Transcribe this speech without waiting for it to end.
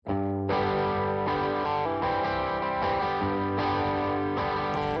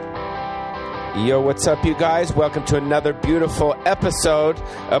Yo, what's up, you guys? Welcome to another beautiful episode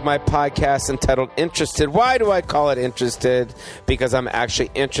of my podcast entitled Interested. Why do I call it Interested? Because I'm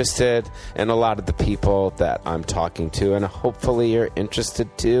actually interested in a lot of the people that I'm talking to, and hopefully you're interested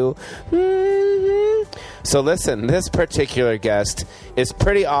too. So listen, this particular guest is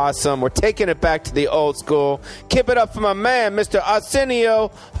pretty awesome. We're taking it back to the old school. Keep it up for my man, Mr.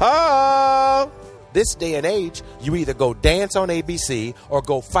 Arsenio Hall. This day and age, you either go dance on ABC or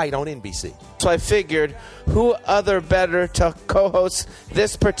go fight on NBC. So I figured who other better to co-host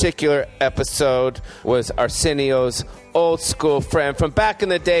this particular episode was Arsenio's old school friend from back in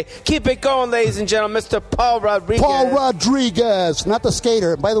the day. Keep it going, ladies and gentlemen, Mr. Paul Rodriguez. Paul Rodriguez, not the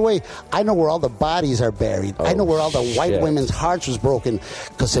skater. By the way, I know where all the bodies are buried. I know where all the white women's hearts was broken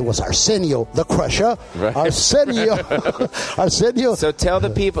because it was Arsenio, the crusher. Right. Arsenio. Arsenio. So tell the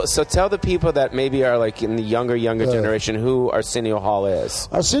people that maybe are like in the younger generation who Arsenio Hall is.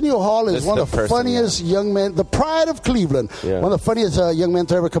 Arsenio Hall is one of the funniest young men, the pride of Cleveland. Yeah. One of the funniest young men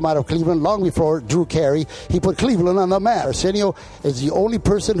to ever come out of Cleveland, long before Drew Carey. He put Cleveland on the map. Arsenio is the only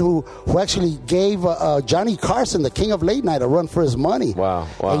person who actually gave Johnny Carson, the king of late night, a run for his money. Wow.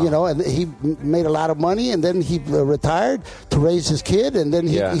 And he made a lot of money, and then he retired to raise his kid, and then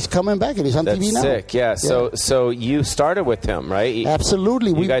he's coming back, and he's on TV now. Sick, yeah. So you started with him, right?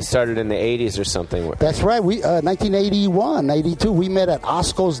 Absolutely. You guys started in the 80s or something. That's right. We 1981, 82, we met at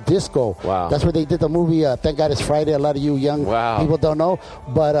Osco's Disco. Wow. That's where they did the movie Thank God It's Friday. A lot of you young people don't know,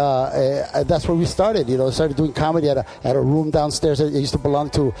 but that's where we started. Started doing comedy at a room downstairs. It used to belong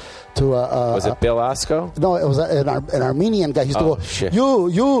to was it Bill Osco? No, it was an Armenian guy. He used to go, shit.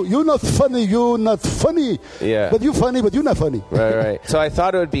 You not funny, you not funny. Yeah. But you funny, but you not funny. Right. So I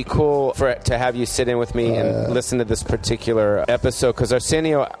thought it would be cool to have you sit in with me and listen to this particular episode, because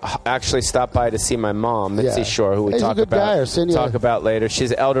Arsenio actually stopped by to see my mom, Mitzi Shore, who we talk about later.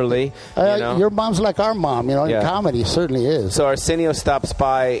 She's elderly. Your mom's like our mom, in comedy, certainly is. So Arsenio stops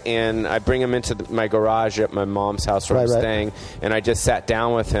by, and I bring him into my garage at my mom's house where I'm staying, and I just sat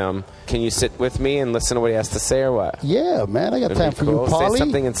down with him. Can you sit with me and listen to what he has to say, or what? Yeah, man, I got time for you, Paulie. Say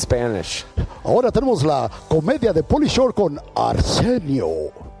something in Spanish. Ahora tenemos la comedia de Pauly Shore con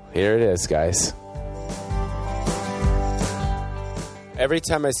Arsenio. Here it is, guys. Every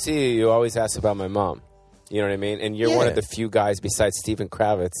time I see you, you always ask about my mom. You know what I mean? And you're one of the few guys besides Stephen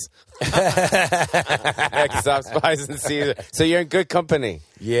Kravitz that stops by and sees. So you're in good company.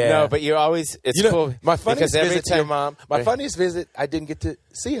 Yeah. No, but you're always, it's cool. My funniest visit to your mom, funniest visit, I didn't get to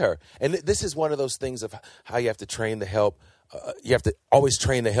see her. And this is one of those things of how you have to train the help. You have to always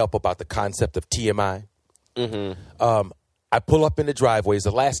train the help about the concept of TMI. Mm-hmm. I pull up in the driveways.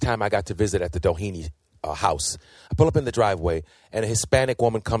 The last time I got to visit at the Doheny house, I pull up in the driveway, and a Hispanic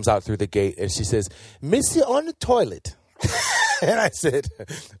woman comes out through the gate, and she says, "Missy on the toilet." And I said,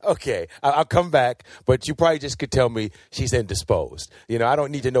 "Okay, I'll come back, but you probably just could tell me she's indisposed. I don't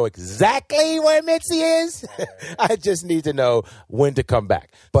need to know exactly where Mitzi is. I just need to know when to come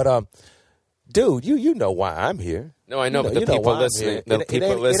back." But dude, you know why I'm here. No, I know, but the people listening,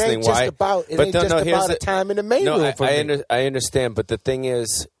 why? It ain't just about a time in the main room for me. I understand, but the thing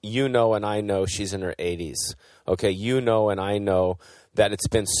is, and I know she's in her 80s. Okay, and I know that it's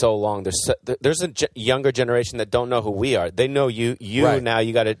been so long. There's a younger generation that don't know who we are. They know you right now.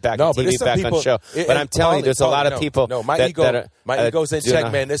 You got it back on TV, back on show. But I'm telling you, there's a lot of people. No, my ego's in check,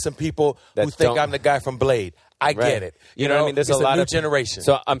 man. There's some people who think I'm the guy from Blade. I get it. You know what I mean? There's a lot new of generation.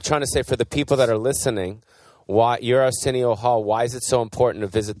 So I'm trying to say, for the people that are listening, why you're Arsenio Hall, why is it so important to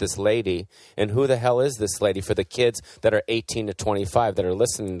visit this lady? And who the hell is this lady for the kids that are 18 to 25 that are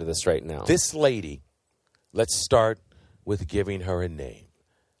listening to this right now? This lady, let's start with giving her a name.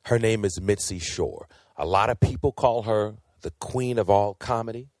 Her name is Mitzi Shore. A lot of people call her the queen of all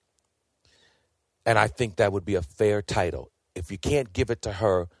comedy. And I think that would be a fair title. If you can't give it to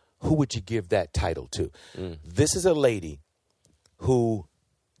her, who would you give that title to? This is a lady who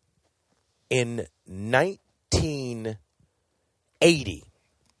in 1980,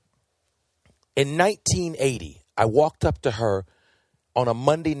 I walked up to her on a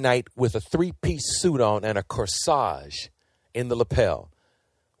Monday night with a 3-piece suit on and a corsage in the lapel.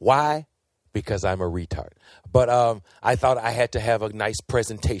 Why? Because I'm a retard. But I thought I had to have a nice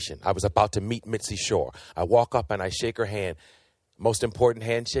presentation. I was about to meet Mitzi Shore. I walk up and I shake her hand. Most important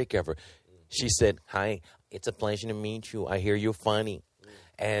handshake ever. She said, "Hi, it's a pleasure to meet you. I hear you're funny."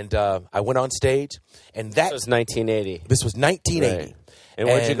 And I went on stage. And that was 1980. This was 1980. Right. And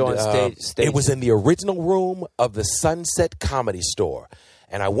where'd you go on stage? It was in the original room of the Sunset Comedy Store.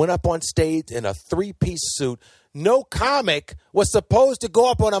 And I went up on stage in a 3-piece suit. No comic was supposed to go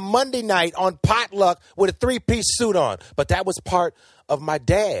up on a Monday night on potluck with a 3-piece suit on. But that was part of my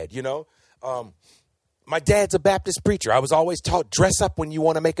dad, you know. My dad's a Baptist preacher. I was always taught, dress up when you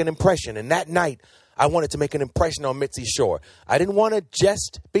want to make an impression. And that night, I wanted to make an impression on Mitzi Shore. I didn't want to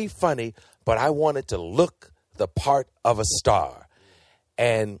just be funny, but I wanted to look the part of a star.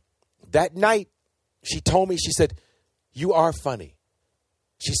 And that night, she told me, she said, you are funny.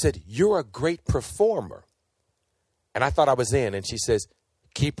 She said, you're a great performer. And I thought I was in. And she says,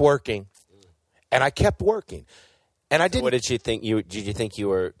 keep working. And I kept working. And I didn't. What did you think? Did you think you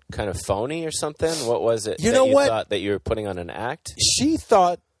were kind of phony or something? What was it? You know what? Thought that you were putting on an act? She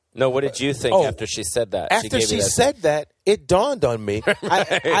thought. No, what did you think after she said that? After she said that, it dawned on me.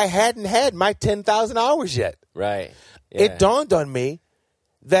 I hadn't had my 10,000 hours yet. Right. Yeah. It dawned on me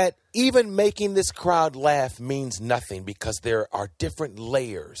that even making this crowd laugh means nothing because there are different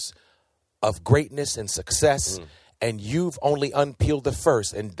layers of greatness and success, and you've only unpeeled the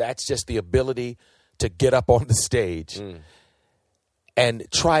first, and that's just the ability to get up on the stage and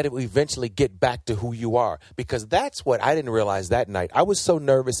try to eventually get back to who you are. Because that's what I didn't realize that night. I was so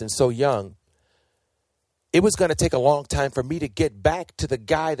nervous and so young. It was going to take a long time for me to get back to the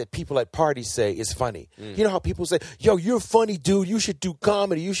guy that people at parties say is funny. You know how people say, yo, you're funny, dude. You should do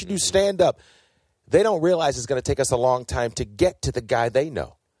comedy. You should do stand-up. They don't realize it's going to take us a long time to get to the guy they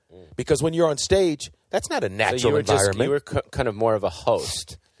know. Because when you're on stage, that's not a natural environment. You were kind of more of a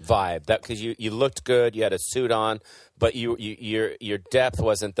host vibe, that because you looked good, you had a suit on, but your depth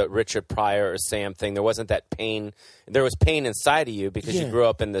wasn't the Richard Pryor or Sam thing. There wasn't that pain. There was pain inside of you because you grew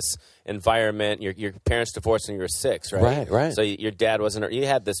up in this environment. Your parents divorced when you were 6, right? Right. So your dad wasn't. You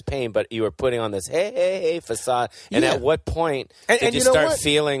had this pain, but you were putting on this hey facade. And at what point did you start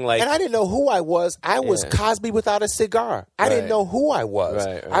feeling like? And I didn't know who I was. I was Cosby without a cigar. I didn't know who I was.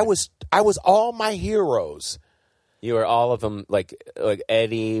 Right. I was all my heroes. You were all of them, like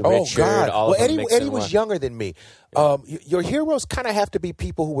Eddie, Richard. God. All of them. Eddie was younger than me. Your heroes kind of have to be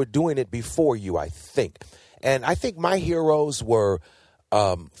people who were doing it before you, I think. And I think my heroes were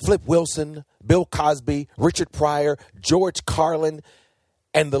Flip Wilson, Bill Cosby, Richard Pryor, George Carlin,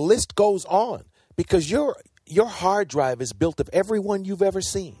 and the list goes on because your hard drive is built of everyone you've ever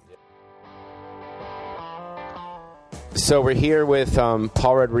seen. So we're here with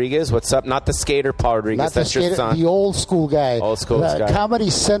Paul Rodriguez. What's up? Not the skater Paul Rodriguez. Not the That's skater, your son. the old school guy. Old school guy. Comedy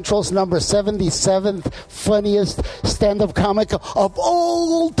Central's number 77th funniest stand-up comic of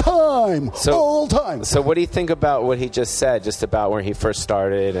all time. All time. So what do you think about what he just said, just about where he first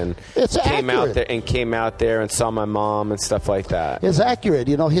started and came out there and saw my mom and stuff like that? It's accurate.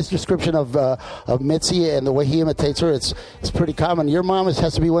 You know, his description of Mitzi and the way he imitates her, it's pretty common. Your mom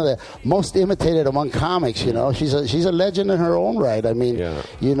has to be one of the most imitated among comics, you know. She's a legend in her own right. I mean,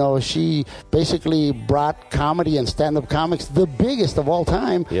 you know, she basically brought comedy and stand-up comics the biggest of all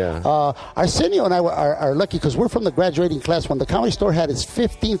time. Arsenio and I are lucky because we're from the graduating class. When the Comedy Store had its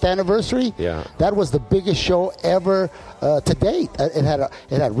 15th anniversary, that was the biggest show ever to date. It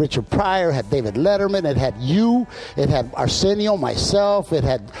had Richard Pryor, it had David Letterman, it had you, it had Arsenio, myself, it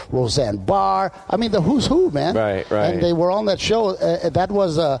had Roseanne Barr. I mean, the who's who, man. Right. And they were on that show. That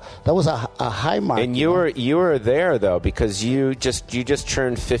was a high mark. And you were there though, because you just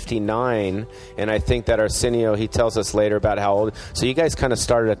turned 59, and I think that Arsenio, he tells us later about how old. So you guys kind of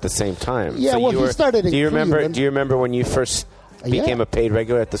started at the same time. Yeah, so he started in Cleveland. Do you remember when you first became a paid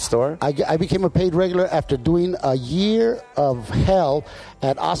regular at the store? I became a paid regular after doing a year of hell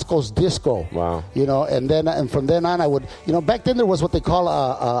at Osco's Disco. Wow. You know, and from then on I would, you know, back then there was what they call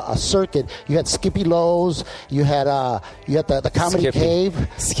a circuit. You had Skippy Lowe's, you had the Comedy Cave.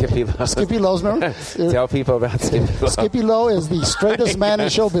 Skippy Lowe's, remember? Tell people about Skippy Lowe. Skippy Lowe is the straightest man in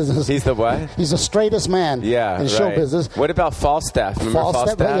show business. He's the what? He's the straightest man in show business. What about Falstaff? Remember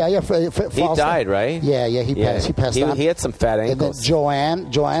Falstaff? Yeah. Falstaff? He died, right? Yeah, he passed. He passed on. He had some fat ankles. And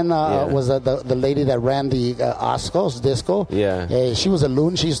then Joanne was the lady that ran the Osco's Disco. Yeah. She was a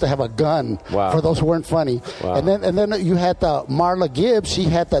loon. She used to have a gun for those who weren't funny. Wow. And then you had Marla Gibbs. She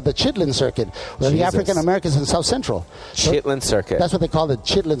had the Chitlin Circuit, the African Americans in South Central. Chitlin Circuit. That's what they call the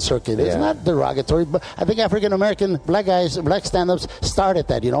Chitlin Circuit. It's not derogatory, but I think African American black stand-ups started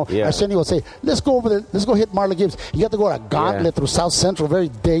that. You know, Arsenio would say, "Let's go over there. Let's go hit Marla Gibbs." You have to go on a gauntlet through South Central, very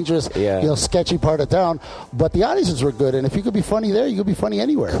dangerous, sketchy part of town. But the audiences were good, and if you could be funny there, you could be funny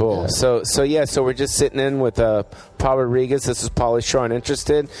anywhere. Cool. So we're just sitting in with Paul Rodriguez. This is Pauly Shore on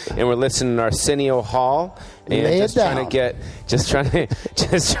Interested, and we're listening to Arsenio Hall. And just trying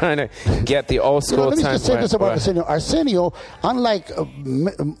to get the old school let me time. just say this about Arsenio. Arsenio, unlike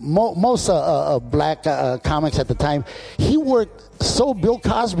most black comics at the time, he worked so Bill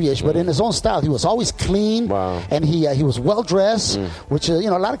Cosby-ish, but in his own style. He was always clean, and he was well dressed, which a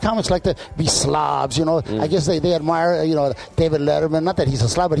lot of comics like to be slobs. I guess they admire David Letterman. Not that he's a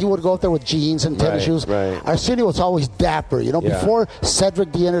slob, but he would go up there with jeans and tennis shoes. Right. Arsenio was always dapper. Before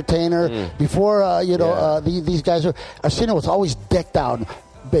Cedric the Entertainer, before these guys. Arsenio was always decked out.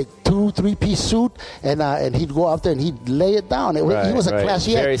 Big 2-3-piece suit, and he'd go out there and he'd lay it down. He was a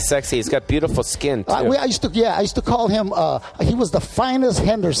classy, very sexy. He's got beautiful skin too. I used to call him. He was the finest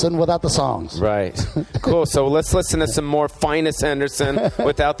Henderson without the songs. Right, cool. So let's listen to some more finest Henderson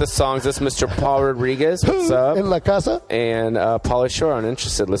without the songs. This is Mr. Paul Rodriguez. What's up? In La Casa. And Pauly Shore on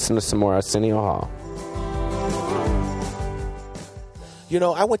Interested. Listen to some more Arsenio Hall.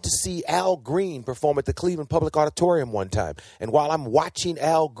 I went to see Al Green perform at the Cleveland Public Auditorium one time. And while I'm watching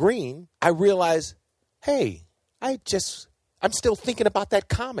Al Green, I realized, hey, I'm still thinking about that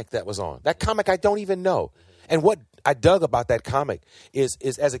comic that was on. That comic I don't even know. And what I dug about that comic is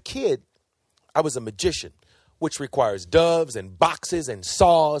as a kid, I was a magician, which requires doves and boxes and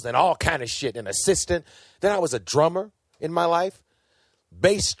saws and all kind of shit, an assistant. Then I was a drummer in my life.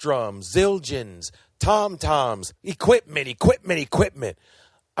 Bass drums, zildjians, tom-toms, equipment.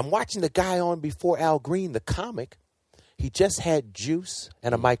 I'm watching the guy on before Al Green, the comic. He just had juice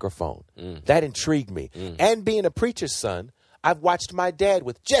and a microphone. That intrigued me. And being a preacher's son, I've watched my dad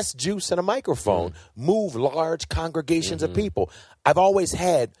with just juice and a microphone move large congregations of people. I've always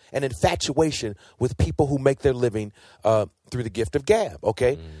had an infatuation with people who make their living through the gift of gab,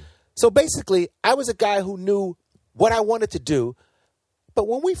 okay? So basically, I was a guy who knew what I wanted to do. But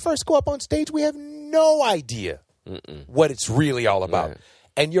when we first go up on stage, we have no idea what it's really all about. Right.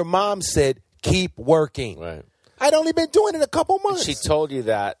 And your mom said, keep working. Right. I'd only been doing it a couple months. She told you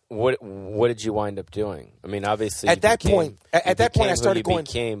that. What did you wind up doing? I mean, obviously, at that point, I started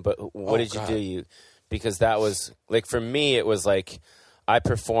going. But what did you do? Because that was like, for me, it was like I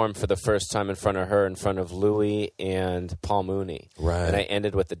performed for the first time in front of her, in front of Louis and Paul Mooney. Right. And I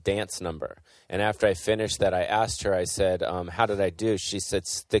ended with a dance number. And after I finished that, I asked her, I said, how did I do? She said,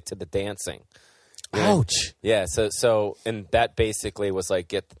 stick to the dancing. Ouch. Yeah. So, and that basically was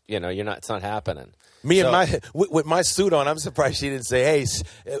like, it's not happening. With my suit on, I'm surprised she didn't say, hey,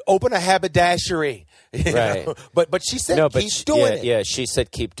 open a haberdashery. Right. But she said, keep doing it. Yeah, she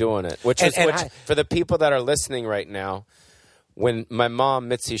said, keep doing it. Which for the people that are listening right now, when my mom,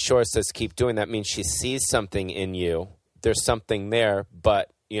 Mitzi Shore, says keep doing, that means she sees something in you. There's something there,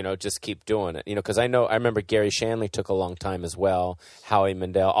 but just keep doing it. Because I remember Gary Shanley took a long time as well. Howie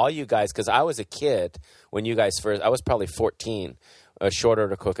Mandel, all you guys, because I was a kid when you guys first. I was probably 14, a short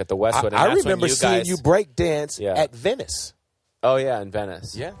order cook at the Westwood. I remember seeing you break dance at Venice. Oh yeah, in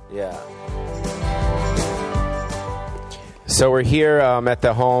Venice. Yeah. So we're here at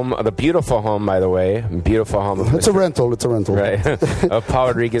the home, the beautiful home, by the way. Beautiful home. It's a rental. Right. Of Paul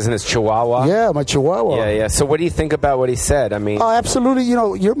Rodriguez and his Chihuahua. Yeah, my Chihuahua. Yeah. So what do you think about what he said? I mean. Oh, absolutely.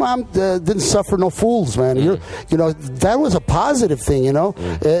 Your mom didn't suffer no fools, man. That was a positive thing,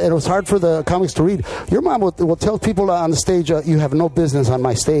 It was hard for the comics to read. Your mom will tell people on the stage, you have no business on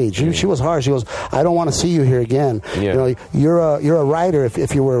my stage. She was harsh. She goes, I don't want to see you here again. Yeah. You're a writer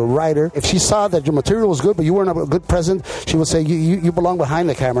if you were a writer. If she saw that your material was good, but you weren't a good present, she would say, you belong behind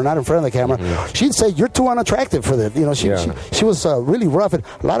the camera, not in front of the camera. She'd say, you're too unattractive for that. She was really rough. And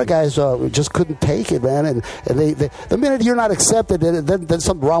a lot of guys just couldn't take it, man. And they the minute you're not accepted, then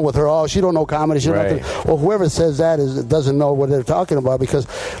something wrong with her. Oh, she don't know comedy. She don't know. Or whoever says that doesn't know what they're talking about, because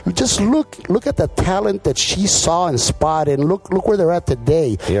just look at the talent that she saw and spotted, and look where they're at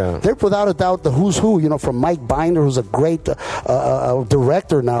today. Yeah. They're without a doubt the who's who, from Mike Binder, who's a great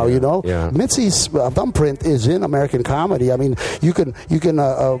director now, Yeah. Mitzi's thumbprint is in American comedy. I mean, you can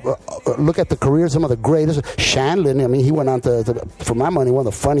look at the career of some of the greatest. Shandling, I mean, he went on to for my money, one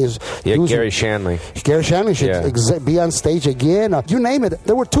of the funniest. Yeah, Gary Shanley. Gary Shanley should be on stage again. You name it.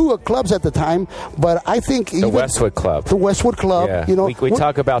 There were two clubs at the time, but I think the Westwood Club. The Westwood Club. Yeah. We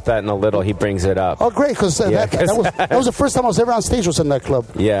talk about that in a little. He brings it up. Oh, great, because that was the first time I was ever on stage. Was in that club.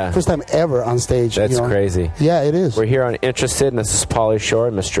 Yeah, first time ever on stage. That's crazy. Yeah, it is. We're here on Interested, and this is Pauly Shore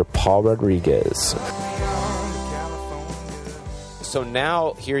and Mr. Paul Rodriguez. So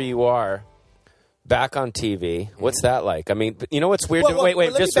now here you are, back on TV. What's that like? I mean, what's weird? Wait.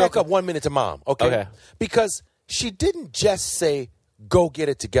 Let me back up 1 minute to Mom, okay? Because she didn't just say, go get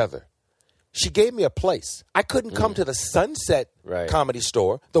it together. she gave me a place. I couldn't come to the Sunset Comedy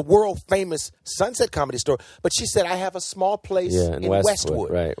Store, the world-famous Sunset Comedy Store, but she said, I have a small place in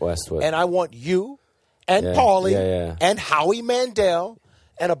Westwood. Right, Westwood. And I want you and Paulie and Howie Mandel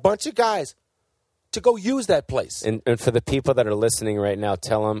and a bunch of guys to go use that place. And for the people that are listening right now,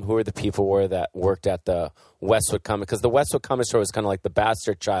 tell them who are the people that worked at the Westwood Comedy, because the Westwood Comedy Store was kind of like the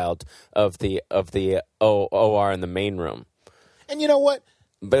bastard child of the OR in the main room. And you know what?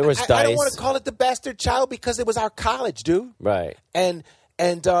 But it was Dice. I don't want to call it the bastard child because it was our college, dude. Right. And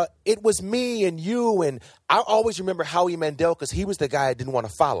it was me and you, and I always remember Howie Mandel because he was the guy I didn't want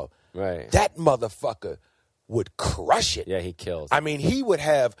to follow. Right. That motherfucker would crush it. Yeah, he kills. I mean, he would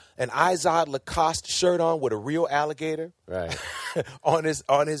have an Izod Lacoste shirt on with a real alligator on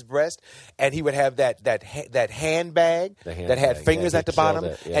his breast, and he would have that handbag that had fingers at the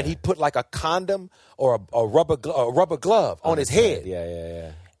bottom, and he'd put like a condom or a rubber glove on his head.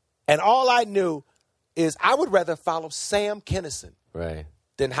 Yeah. And all I knew is I would rather follow Sam Kinison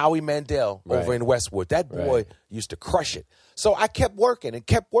than Howie Mandel over in Westwood. That boy used to crush it. So I kept working and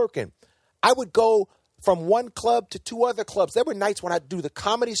kept working. I would go from one club to two other clubs. There were nights when I'd do the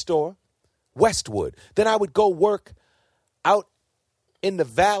Comedy Store, Westwood. Then I would go work out in the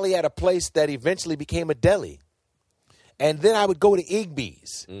valley at a place that eventually became a deli. And then I would go to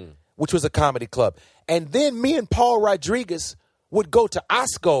Igby's, which was a comedy club. And then me and Paul Rodriguez would go to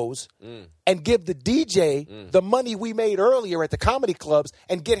Osco's and give the DJ the money we made earlier at the comedy clubs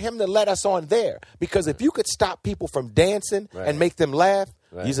and get him to let us on there. Because if you could stop people from dancing and make them laugh,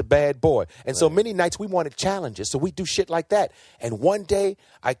 he's a bad boy. And so many nights we wanted challenges, so we do shit like that. And one day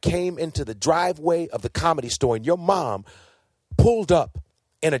I came into the driveway of the Comedy Store, and your mom pulled up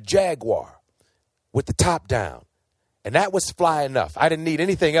in a Jaguar with the top down. And that was fly enough. I didn't need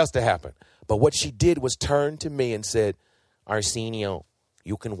anything else to happen. But what she did was turn to me and said, Arsenio,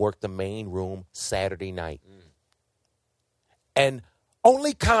 you can work the main room Saturday night. And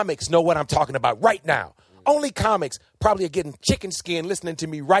only comics know what I'm talking about right now. Only comics probably are getting chicken skin listening to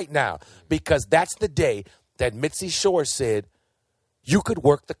me right now, because that's the day that Mitzi Shore said you could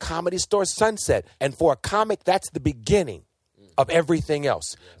work the Comedy Store Sunset. And for a comic, that's the beginning of everything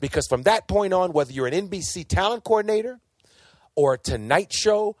else. Because from that point on, whether you're an NBC talent coordinator or a Tonight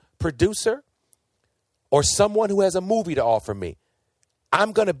Show producer or someone who has a movie to offer me,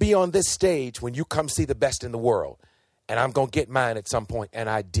 I'm going to be on this stage when you come see the best in the world. And I'm going to get mine at some point. And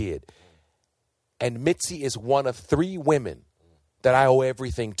I did. And Mitzi is one of three women that I owe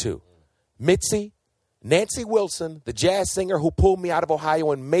everything to. Mitzi, Nancy Wilson, the jazz singer who pulled me out of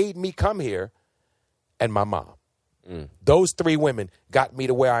Ohio and made me come here, and my mom. Those three women got me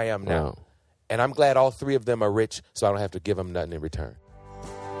to where I am now. And I'm glad all three of them are rich, so I don't have to give them nothing in return.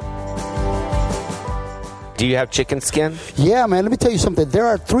 Do you have chicken skin? Yeah, man. Let me tell you something. There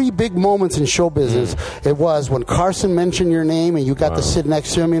are three big moments in show business. It was when Carson mentioned your name and you got to sit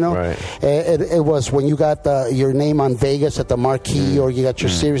next to him, you know. Right. It was when you got your name on Vegas at the Marquee or you got your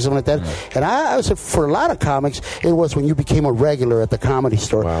series, something like that. And I would say for a lot of comics, it was when you became a regular at the Comedy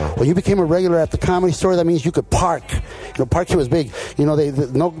Store. When you became a regular at the Comedy Store, that means you could park. You know, parking was big. You know,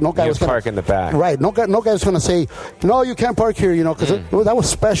 no guy was going to park in the back. Right. No guy was going to say, no, you can't park here, you know, because that was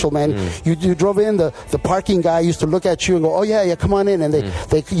special, man. You drove in, the parking guy used to look at you and go, oh yeah, come on in, and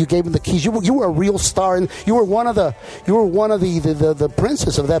you gave him the keys. You were a real star, and you were one of the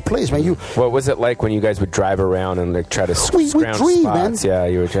princes of that place, man. What was it like when you guys would drive around and like try to scrounge dreamed, spots? Man. Yeah,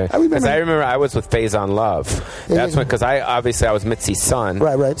 you were trying. I remember I was with Faison Love. That's when, because I was Mitzi's son.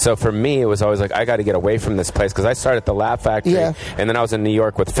 Right. So for me, it was always like I got to get away from this place because I started at the Laugh Factory, and then I was in New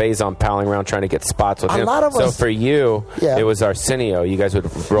York with Faison, palling around trying to get spots with him. So for you, it was Arsenio. You guys would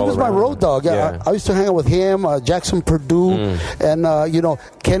roll around. He was my road dog. Yeah. I used to hang out with him, Jackson Purdue, and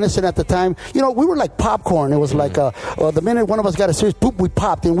Kennison at the time. You know, we were like popcorn. It was like the minute one of us got a series, boop, we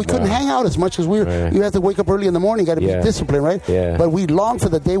popped, and we couldn't hang out as much as we were. You had to wake up early in the morning. Got to be disciplined, right? Yeah. But we longed for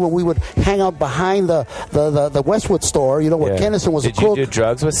the day when we would hang out behind the Westwood store. You know, where Kennison was a cook. Did you do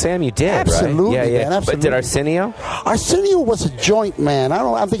drugs with Sam? You did, absolutely, right? Yeah. Man, absolutely. But did Arsenio? Arsenio was a joint man.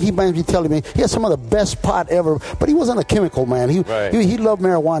 I think he might be telling me he had some of the best pot ever, but he wasn't a chemical man. He loved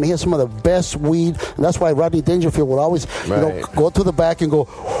marijuana. He had some of the best weed, and that's why Rodney Dangerfield would always go to the back and go,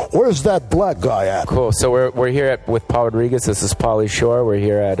 where's that black guy at? Cool. So we're here with Paul Rodriguez. This is Pauly Shore. We're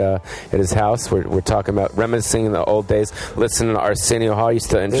here at his house. We're talking about reminiscing the old days, listening to Arsenio Hall. You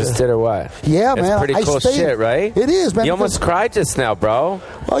still interested or what? Yeah, man. It's pretty cool shit, right? It is, man. You almost cried just now, bro.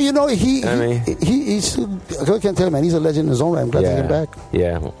 Well, you know, he's I can't tell you, man. He's a legend in his own right. I'm glad to get back.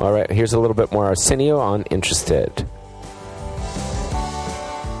 Yeah. All right. Here's a little bit more Arsenio on Interested.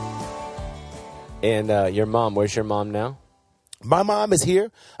 And your mom, where's your mom now? My mom is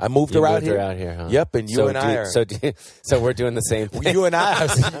here. I moved her out here. Huh? Yep, and you and I are. So we're doing the same thing. You and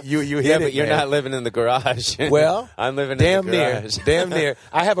I, you hit it, but you're man. not living in the garage. Well, I'm living in the garage. Damn near.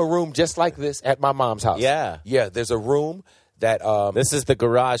 I have a room just like this at my mom's house. Yeah. Yeah, there's a room that... this is the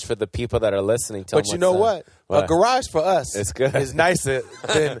garage for the people that are listening. But you know what? A garage for us it's good. is nicer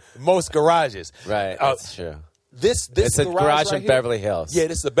than most garages. Right, that's true. It's a garage in Beverly Hills. Yeah,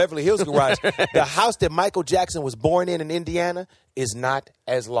 this is the Beverly Hills garage. The house that Michael Jackson was born in Indiana is not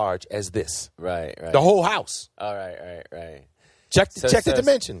as large as this. Right. The whole house. All right. Check the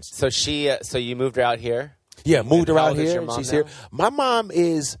dimensions. So so you moved her out here? Yeah, moved her out here. She's here. My mom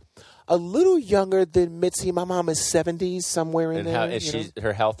is a little younger than Mitzi. My mom is 70s, somewhere in there. How is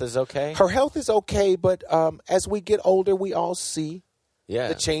her health is okay? Her health is okay, but as we get older, we all see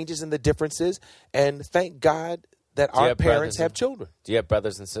the changes and the differences. And thank God that our parents have children. Do you have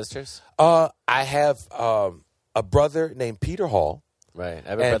brothers and sisters? I have a brother named Peter Hall. Right. I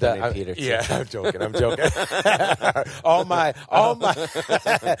have a brother named Peter, too. Yeah, I'm joking. all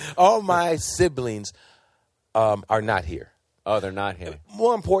my siblings are not here. Oh, they're not here.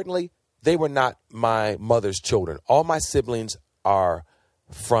 More importantly, they were not my mother's children. All my siblings are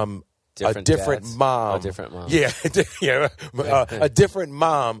from a different mom. A different mom. Yeah, a different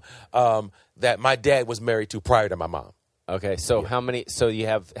mom that my dad was married to prior to my mom. Okay, so how many? So you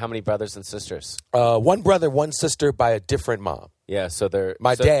have how many brothers and sisters? One brother, one sister by a different mom. Yeah, so they're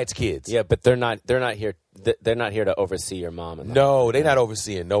dad's kids. Yeah, but they're not here. They're not here to oversee your mom. No, they're not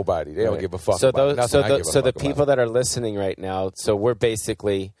overseeing nobody. They don't give a fuck. So about nothing. So the people that are listening right now. So we're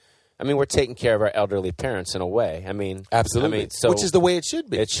basically. I mean, we're taking care of our elderly parents in a way. I mean, absolutely. I mean, so which is the way it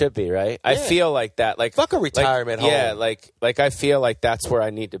should be. It should be, right? Yeah. I feel like that. Like fuck a retirement home. Yeah, like I feel like that's where I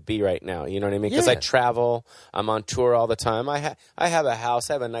need to be right now. You know what I mean? Because I travel. I'm on tour all the time. I have a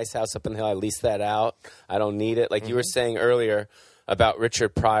house. I have a nice house up in the hill. I lease that out. I don't need it. Like you were saying earlier about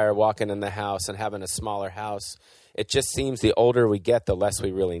Richard Pryor walking in the house and having a smaller house. It just seems the older we get, the less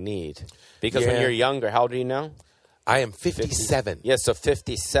we really need. Because when you're younger, how old are you now? I am 57. Yeah, so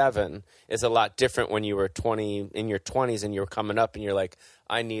 57 is a lot different when you were in your 20s and you were coming up and you're like,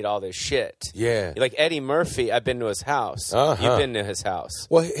 I need all this shit. Yeah. Like Eddie Murphy, I've been to his house. You've been to his house.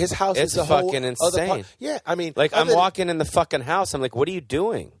 Well, his house is a fucking whole insane. Yeah, I mean. Like I'm walking in the fucking house. I'm like, what are you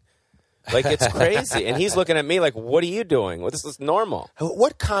doing? Like it's crazy. And he's looking at me like, what are you doing? Well, this is normal.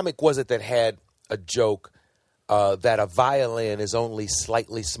 What comic was it that had a joke that a violin is only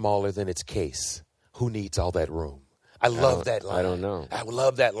slightly smaller than its case? Who needs all that room? I love that line. I don't know. I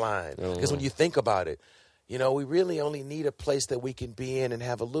love that line. Because when you think about it, you know, we really only need a place that we can be in and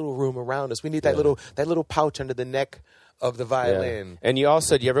have a little room around us. We need that little pouch under the neck of the violin. Yeah. And do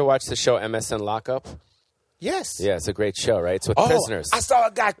you ever watch the show MSN Lockup? Yes. Yeah, it's a great show, right? It's with prisoners. I saw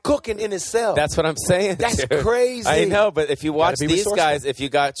a guy cooking in his cell. That's what I'm saying. That's crazy. I know, but if you watch these guys, if you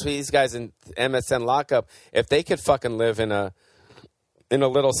got these guys in MSN Lockup, if they could fucking live in a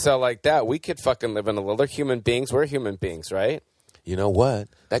little cell like that, we could fucking live in a little. They're human beings. We're human beings, right? You know what?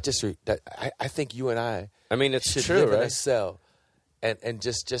 I think you and I. I mean, it's should true, live right? in a cell, and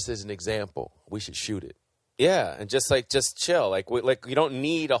just as an example, we should shoot it. Yeah, and just chill. Like you don't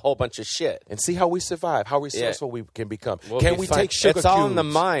need a whole bunch of shit. And see how we survive, how resourceful we can become. Can we take sugar It's all cubes? in the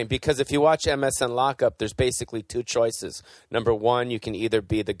mind, because if you watch MSN Lockup, there's basically two choices. Number one, you can either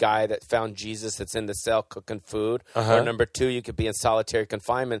be the guy that found Jesus that's in the cell cooking food, or number two, you could be in solitary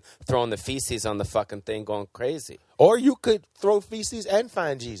confinement throwing the feces on the fucking thing going crazy. Or you could throw feces and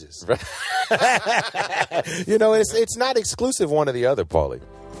find Jesus. Right. You know, it's not exclusive one or the other, Paulie.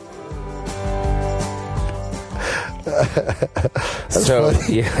 That's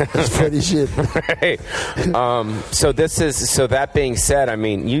funny shit. Right. So that being said, I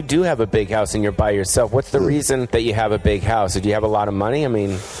mean, you do have a big house and you're by yourself. What's the reason that you have a big house? Did you have a lot of money? I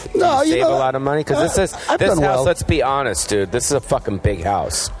mean, no, you save a lot of money? Because this house, well. let's be honest, dude, this is a fucking big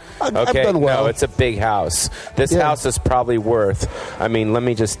house. I've done well. No, it's a big house. This house is probably worth, I mean, let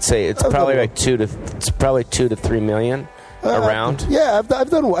me just say, it's probably like $2 to $3 million. Around? I've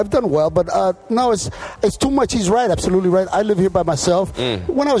done well, but no, it's too much. He's right, absolutely right. I live here by myself.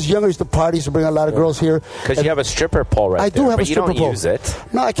 When I was younger, I used to party, used to bring a lot of girls here. Because you have a stripper pole right there. I do have a stripper pole. You don't use it.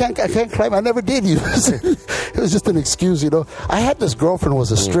 No, I can't claim. I never did use it. It was just an excuse, you know. I had this girlfriend who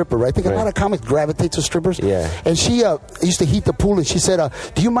was a stripper, right? I think a lot of comics gravitate to strippers. Yeah. And she used to heat the pool, and she said,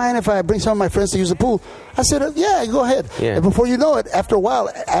 do you mind if I bring some of my friends to use the pool? I said, yeah, go ahead. Yeah. And before you know it, after a while,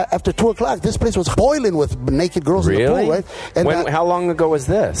 after 2 o'clock, this place was boiling with naked girls in the pool, right? And how long ago was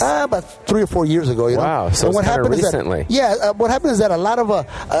this? About 3 or 4 years ago. You know? Wow, so it's kind of recently. What happened is that a lot of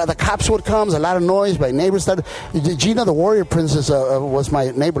the cops would come, a lot of noise. My neighbors started. Gina, the warrior princess, was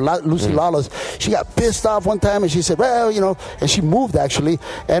my neighbor, Lucy Lawless. She got pissed off one time, and she said, "Well, you know," and she moved actually.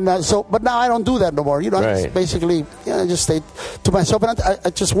 And but now I don't do that no more. You know, I basically, I just stay to myself, and I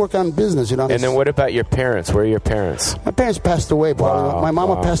just work on business. You know. And then what about your parents? Where are your parents? My parents passed away. Wow, my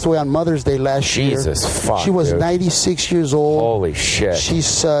mama passed away on Mother's Day last year. Jesus, fuck. She was 96 years old. Holy shit.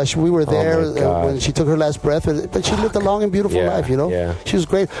 We were there when she took her last breath, but she lived a long and beautiful life. You know. Yeah. She was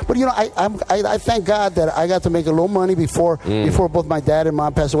great. But you know, I thank God that I got to make a little money before both my dad and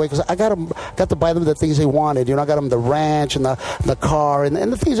mom passed away, because I got to buy them the things they wanted. You know, I got them the ranch and the car and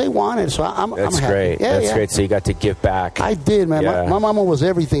the things they wanted. So I'm That's happy. Great. Yeah, That's great. So you got to give back. I did, man. Yeah. My mama was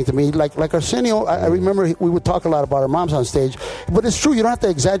everything to me. Like Arsenio, I remember we would talk a lot about our moms on stage. But it's true. You don't have to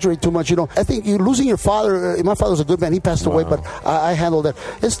exaggerate too much. You know, I think you losing your father. My father was a good man. He passed away, but I handled that.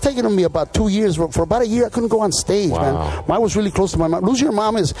 It's taken me about 2 years. For about a year, I couldn't go on stage, man. Mine was really close to my mom. Losing your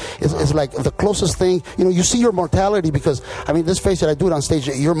mom is like the closest thing. You know, you see your mortality because, I mean, let's face it, I do it on stage.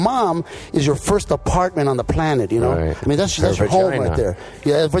 Your mom is your first apartment on the planet, you know. Right. I mean, that's your home right there.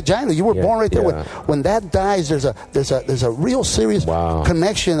 Yeah, vagina. You were born right there. Yeah. When that dies, there's a real serious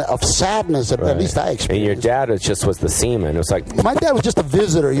connection of sadness that at least I experienced. And your dad was the semen. It was like my dad was just a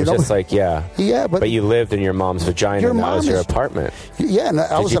visitor, you know. Just like but you lived in your mom's vagina. Your mom was your apartment. Yeah, and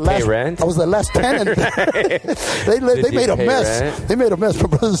I was the last. Rent? I was the last tenant. they made a mess. Rent? They made a mess. My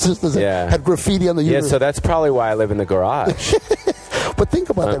brothers and sisters had graffiti on the uterus. Yeah, so that's probably why I live in the garage. But think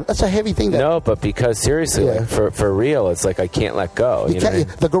about that. That's a heavy thing. No, but because seriously, like, for real, it's like I can't let go. You know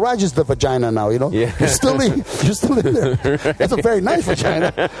the garage is the vagina now. You know, you're still in there. That's a very nice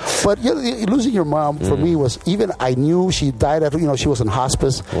vagina. But losing your mom for me was, even I knew she died after. You know, she was in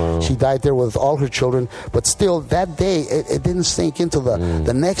hospice. Wow. She died there with all her children. But still, that day it didn't sink into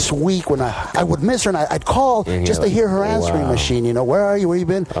the next week when I would miss her and I'd call just to hear her answering machine. You know, where are you? Where you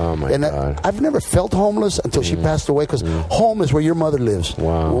been? Oh my God! I've never felt homeless until she passed away, because home is where your mother lives.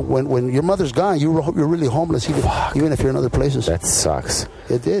 Wow. When your mother's gone, you're really homeless, even if you're in other places. That sucks.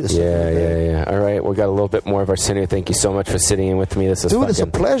 It did. Yeah. All right, we got a little bit more of Arsenio. Thank you so much for sitting in with me. This is it's a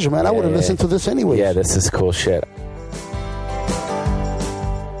pleasure, man. I would have listened to this anyway. Yeah, this is cool shit.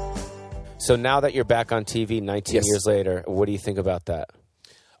 So now that you're back on TV 19 years later, what do you think about that?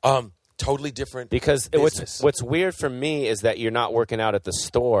 Totally different. Because what's weird for me is that you're not working out at the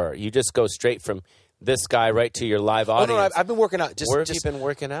store. You just go straight from this guy right to your live audience. No, I've been working out. Where have you been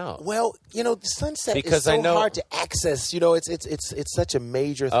working out? Well, you know, the Sunset is so hard to access. You know, it's such a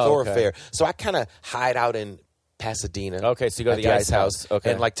major thoroughfare. Okay. So I kind of hide out in Pasadena. Okay, so you go to the Ice House.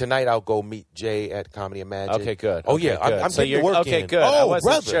 Okay. And like tonight I'll go meet Jay at Comedy Imagine. Okay, good. Oh, yeah. Good. I'm getting to work Okay, in. good. Oh, I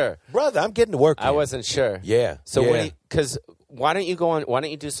wasn't brother. sure. Brother, I'm getting to work in. I wasn't sure. Yeah. So why don't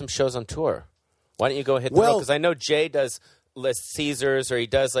you do some shows on tour? Why don't you go hit the road? Because I know Jay does Caesars, or he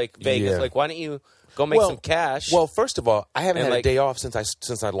does like Vegas. Like, why don't you go make some cash? Well, first of all, I haven't had a day off since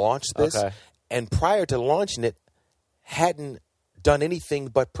I launched this. Okay. And prior to launching it, hadn't done anything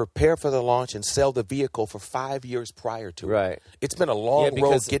but prepare for the launch and sell the vehicle for 5 years prior to it. Right. It's been a long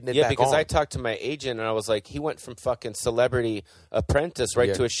road getting it back on. Yeah, because I talked to my agent and I was like, he went from fucking Celebrity Apprentice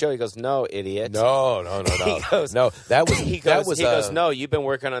to a show. He goes, no, idiot. No. He goes, no, that was he goes, no, you've been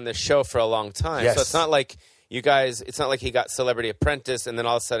working on this show for a long time. Yes. So it's not like you guys, it's not like he got Celebrity Apprentice and then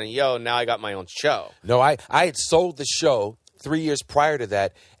all of a sudden, now I got my own show. No, I had sold the show 3 years prior to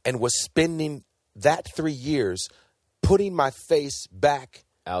that and was spending that 3 years putting my face back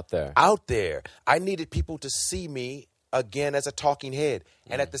out there. I needed people to see me again as a talking head.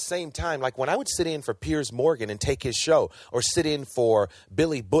 And at the same time, like when I would sit in for Piers Morgan and take his show, or sit in for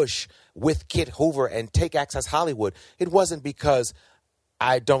Billy Bush with Kit Hoover and take Access Hollywood, it wasn't because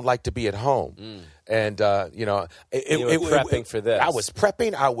I don't like to be at home. And, you were prepping for this. I was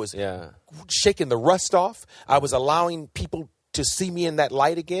prepping. I was shaking the rust off. I was allowing people to see me in that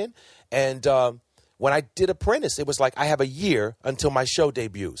light again. And when I did Apprentice, it was like, I have a year until my show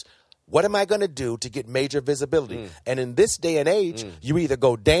debuts. What am I going to do to get major visibility? And in this day and age, you either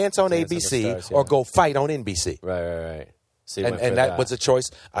go dance on ABC or go fight on NBC. Right. So and that was a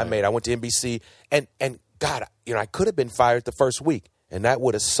choice I made. I went to NBC, and God, I could have been fired the first week. And that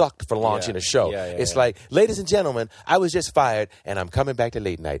would have sucked for launching a show. It's like, ladies and gentlemen, I was just fired, and I'm coming back to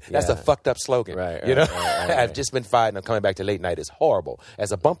late night. That's a fucked up slogan. Right, I've just been fired, and I'm coming back to late night. It's horrible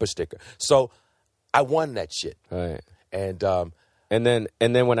as a bumper sticker. So I won that shit. Right. And then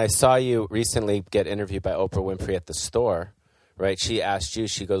when I saw you recently get interviewed by Oprah Winfrey at the store, right? She asked you.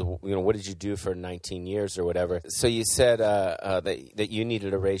 She goes, what did you do for 19 years or whatever? So you said that you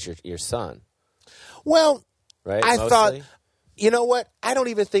needed to raise your son. Well, right? I mostly? thought, you know what? I don't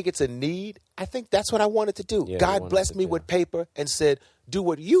even think it's a need. I think that's what I wanted to do. Yeah, God blessed me with paper and said, do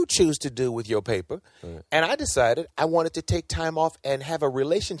what you choose to do with your paper. Right. And I decided I wanted to take time off and have a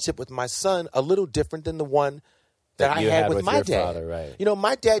relationship with my son a little different than the one that I had with my dad. Father, right. You know,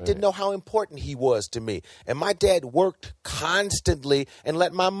 my dad didn't know how important he was to me. And my dad worked constantly and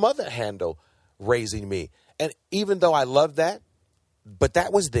let my mother handle raising me. And even though I love that, but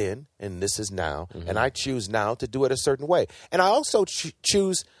that was then, and this is now, and I choose now to do it a certain way. And I also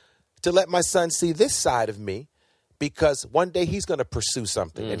choose to let my son see this side of me, because one day he's going to pursue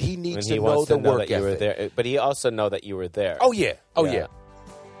something, and he needs to know the work ethic. You were there, but he also know that you were there. Oh, yeah. Oh, yeah.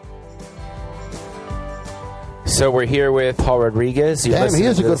 So we're here with Paul Rodriguez. Damn, he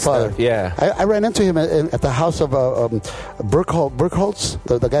is a good father. Yeah. I ran into him at the house of Burkholz,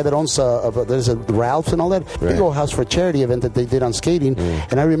 the guy that owns there's a Ralph's and all that. Big old house for a charity event that they did on skating.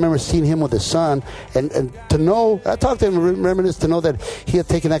 And I remember seeing him with his son. And to know, I talked to him, remember this, to know that he had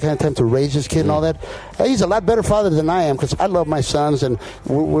taken that kind of time to raise his kid and all that. He's a lot better father than I am, because I love my sons and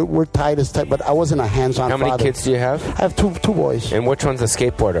we're tight as tight, but I wasn't a hands-on father. How many kids do you have? I have two boys. And which one's a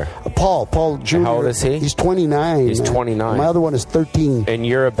skateboarder? Paul Jr. And how old is he? He's 29. He's 29. My other one is 13. And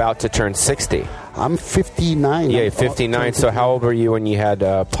you're about to turn 60. I'm 59. Yeah, 59. So how old were you when you had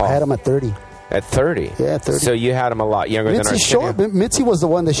Paul? I had him at 30. At 30? Yeah, 30. So you had him a lot younger than Arsenio? Mitzi was the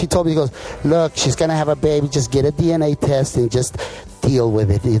one that she told me, she goes, look, she's going to have a baby. Just get a DNA test and just deal with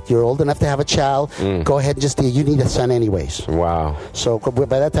it. If you're old enough to have a child, go ahead and just deal. You need a son anyways. Wow. So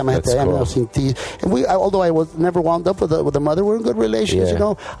by that time, I had the amniocentesis. And although I was never wound up with the mother, we're in good relations, you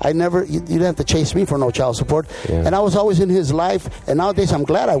know. I never, you didn't have to chase me for no child support. Yeah. And I was always in his life. And nowadays, I'm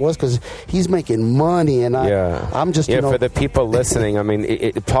glad I was, because he's making money. And I'm just, you know. For the people listening, I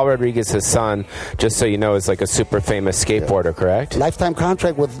mean, Paul Rodriguez, his son, just so you know, is like a super famous skateboarder, correct? Lifetime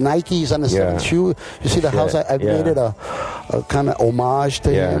contract with Nikes on the seventh shoe. You see the house? I made it a kind of homage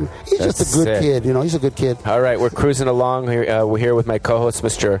to him. He's just a good kid, you know. He's a good kid. All right, we're cruising along. We're here with my co-host,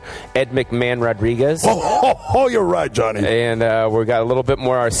 Mr. Ed McMahon Rodriguez. Oh, you're right, Johnny. And we got a little bit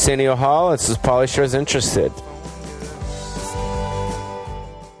more Arsenio Hall. This is Pauly Shore's Interested.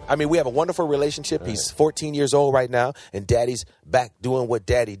 I mean, we have a wonderful relationship. He's 14 years old right now, and Daddy's back doing what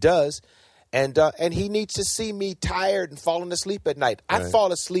Daddy does. And he needs to see me tired and falling asleep at night. I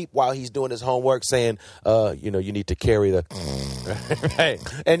fall asleep while he's doing his homework, saying, you need to carry the... Right.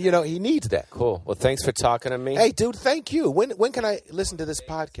 And, he needs that. Cool. Well, thanks for talking to me. Hey, dude, thank you. When can I listen to this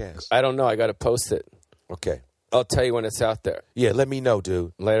podcast? I don't know. I got to post it. Okay. I'll tell you when it's out there. Yeah, let me know,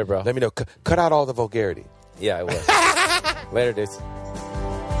 dude. Later, bro. Let me know. Cut out all the vulgarity. Yeah, I will. Later, dudes.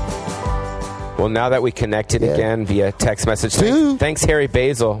 Well, now that we connected again via text message, thanks Harry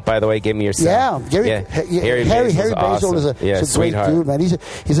Basil, by the way, gave me your son. Harry Basil awesome. is a great sweetheart. dude, man.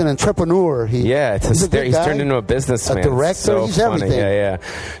 He's an entrepreneur. He's he's turned into a businessman. A director, so he's funny. everything. Yeah.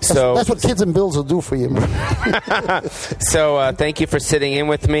 So that's what kids and bills will do for you. So thank you for sitting in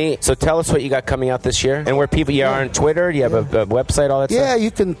with me. So tell us what you got coming out this year, and where people you are on Twitter. Do you have a website, all that stuff? Yeah,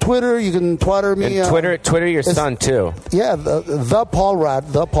 you can Twitter, you can twatter me. And Twitter your son too. Yeah, the Paul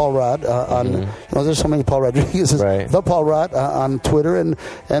Rod on. There's so many Paul Rodriguez's. Right. The Paul Rod on Twitter and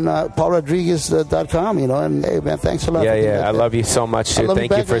PaulRodriguez.com. And hey, man, thanks a lot. Yeah. I love you so much, dude.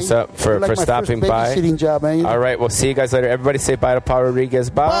 Thank you for stopping by. Job, man. All right, we'll see you guys later. Everybody say bye to Paul Rodriguez.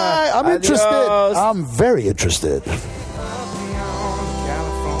 Bye. Bye. I'm interested. I'm very interested.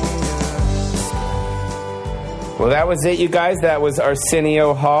 Well, that was it, you guys. That was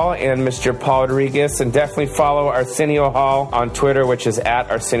Arsenio Hall and Mr. Paul Rodriguez. And definitely follow Arsenio Hall on Twitter, which is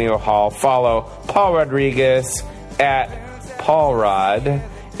at Arsenio Hall. Follow Paul Rodriguez at Paul Rod.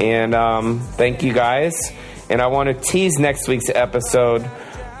 And thank you, guys. And I want to tease next week's episode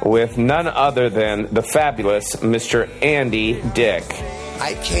with none other than the fabulous Mr. Andy Dick.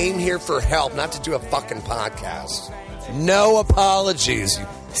 I came here for help, not to do a fucking podcast. No apologies.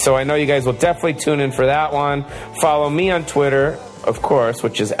 So I know you guys will definitely tune in for that one. Follow me on Twitter, of course,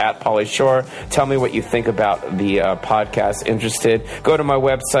 which is at Pauly Shore. Tell me what you think about the podcast. Interested? Go to my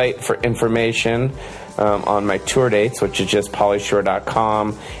website for information on my tour dates, which is just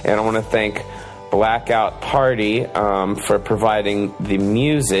paulyshore.com. And I want to thank Blackout Party for providing the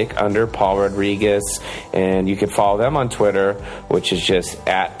music under Paul Rodriguez, and you can follow them on Twitter, which is just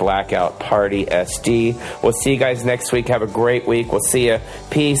at Blackout Party SD. We'll see you guys next week. Have a great week. We'll see you.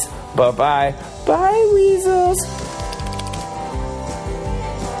 Peace. Bye-bye. Bye, weasels.